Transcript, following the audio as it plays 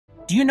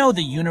Do you know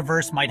the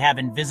universe might have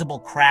invisible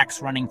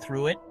cracks running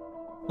through it?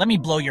 Let me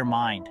blow your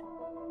mind.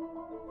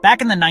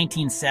 Back in the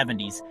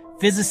 1970s,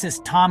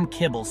 physicist Tom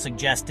Kibble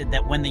suggested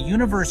that when the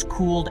universe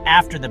cooled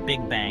after the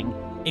Big Bang,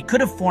 it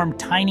could have formed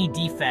tiny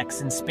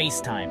defects in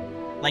spacetime,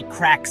 like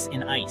cracks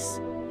in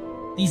ice.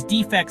 These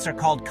defects are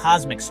called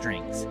cosmic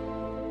strings.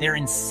 They're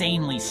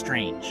insanely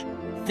strange,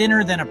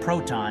 thinner than a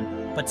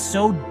proton, but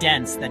so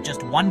dense that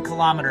just 1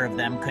 kilometer of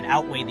them could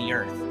outweigh the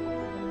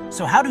Earth.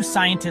 So how do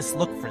scientists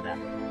look for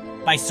them?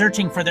 By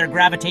searching for their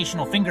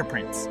gravitational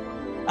fingerprints.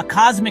 A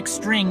cosmic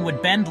string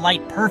would bend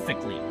light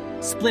perfectly,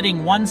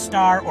 splitting one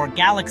star or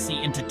galaxy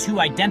into 2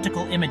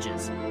 identical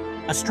images.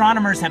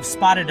 Astronomers have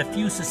spotted a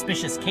few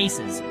suspicious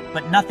cases,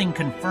 but nothing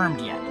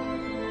confirmed yet.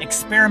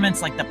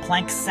 Experiments like the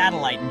Planck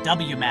satellite and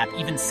WMAP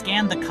even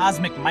scanned the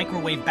cosmic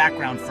microwave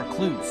background for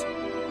clues.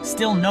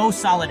 Still no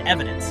solid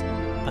evidence,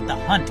 but the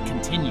hunt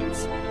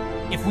continues.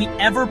 If we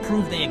ever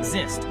prove they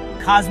exist,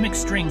 cosmic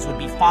strings would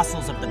be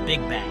fossils of the Big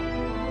Bang,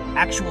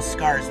 actual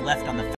scars left on the